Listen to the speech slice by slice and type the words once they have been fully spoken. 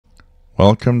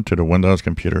Welcome to the Windows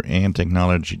Computer and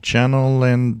Technology channel,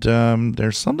 and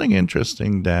there's something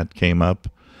interesting that came up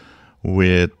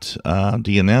with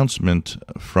the announcement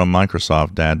from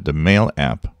Microsoft that the Mail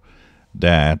app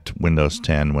that Windows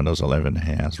 10, Windows 11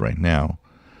 has right now,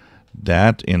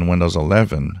 that in Windows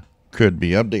 11 could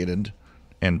be updated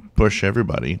and push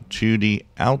everybody to the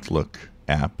Outlook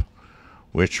app,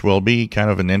 which will be kind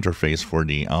of an interface for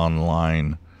the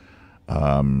online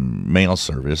mail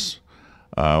service,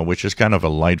 which is kind of a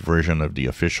light version of the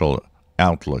official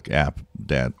Outlook app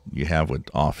that you have with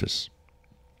Office.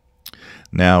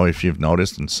 Now, if you've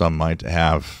noticed, and some might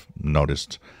have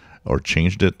noticed or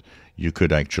changed it, you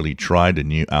could actually try the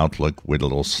new Outlook with a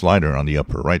little slider on the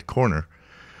upper right corner.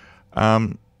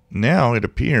 Now it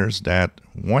appears that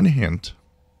one hint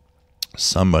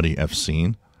somebody have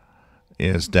seen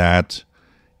is that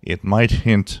it might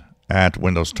hint at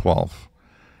Windows 12,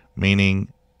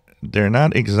 meaning they're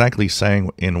not exactly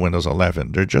saying in Windows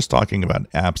 11. They're just talking about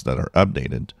apps that are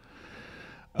updated.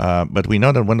 But we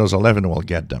know that Windows 11 will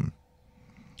get them.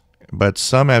 But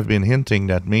some have been hinting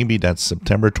that maybe that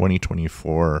September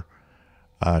 2024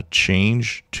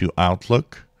 change to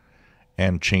Outlook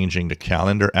and changing the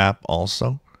calendar app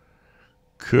also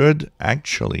could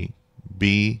actually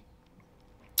be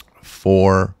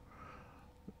for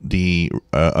the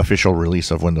official release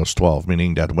of Windows 12,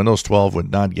 meaning that Windows 12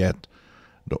 would not get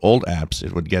the old apps,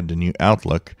 it would get the new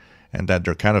Outlook, and that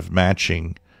they're kind of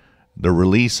matching the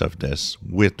release of this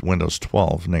with Windows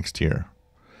 12 next year.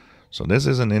 So this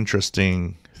is an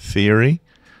interesting theory,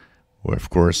 where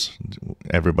of course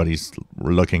everybody's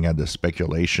looking at the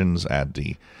speculations, at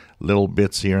the little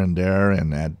bits here and there,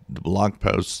 and at the blog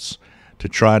posts to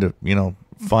try to,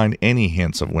 find any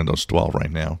hints of Windows 12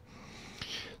 right now.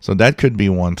 So that could be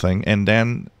one thing. And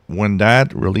then when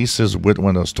that releases with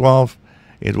Windows 12,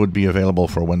 it would be available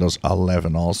for Windows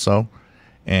 11 also,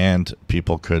 and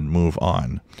people could move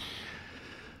on.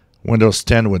 Windows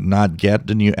 10 would not get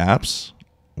the new apps.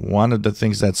 One of the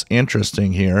things that's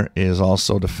interesting here is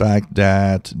also the fact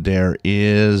that there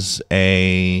is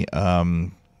a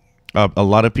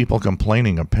lot of people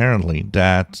complaining, apparently,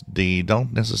 that they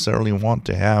don't necessarily want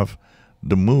to have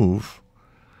the move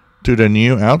to the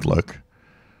new Outlook.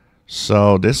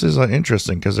 So this is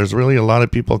interesting because there's really a lot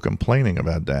of people complaining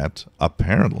about that.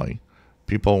 Apparently,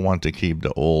 people want to keep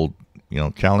the old,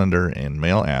 calendar and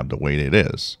mail app the way it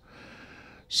is.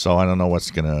 So I don't know what's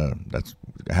gonna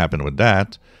happen with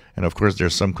that. And of course,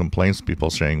 there's some complaints. People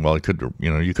saying, well, it could,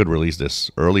 you could release this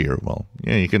earlier. Well,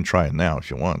 yeah, you can try it now if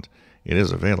you want. It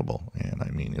is available, and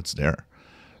I mean, it's there.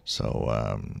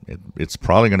 So it's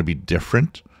probably going to be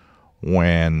different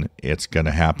when it's going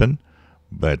to happen,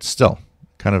 but still,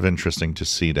 kind of interesting to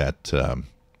see that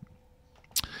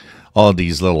all of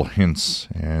these little hints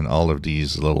and all of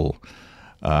these little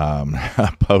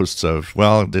posts of,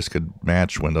 well, this could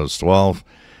match Windows 12,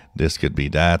 this could be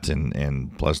that,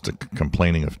 and plus the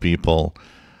complaining of people.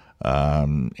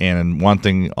 And one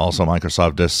thing also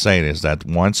Microsoft does say is that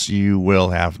once you will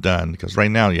have done, because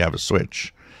right now you have a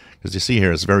switch, because you see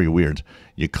here it's very weird.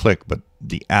 You click, but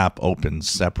the app opens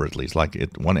separately. It's like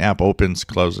one app opens,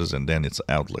 closes, and then it's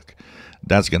Outlook.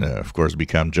 That's going to, of course,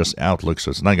 become just Outlook,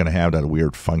 so it's not going to have that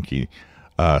weird, funky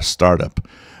startup.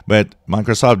 But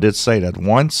Microsoft did say that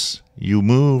once you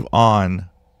move on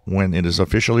when it is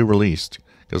officially released,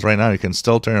 because right now you can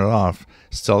still turn it off,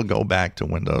 still go back to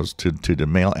Windows, to the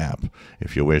Mail app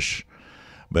if you wish.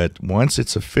 But once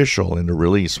it's official in the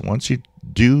release, once you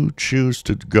do choose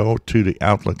to go to the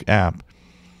Outlook app,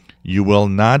 you will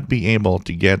not be able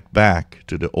to get back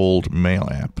to the old Mail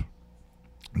app.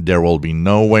 There will be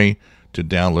no way to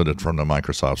download it from the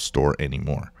Microsoft Store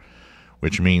anymore,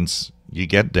 which means you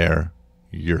get there,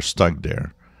 you're stuck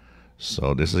there.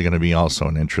 So this is going to be also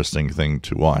an interesting thing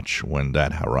to watch when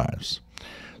that arrives.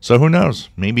 So who knows?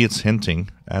 Maybe it's hinting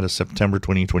at a September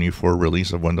 2024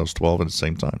 release of Windows 12 at the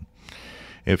same time.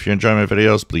 If you enjoy my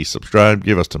videos, please subscribe,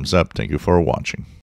 give us thumbs up. Thank you for watching.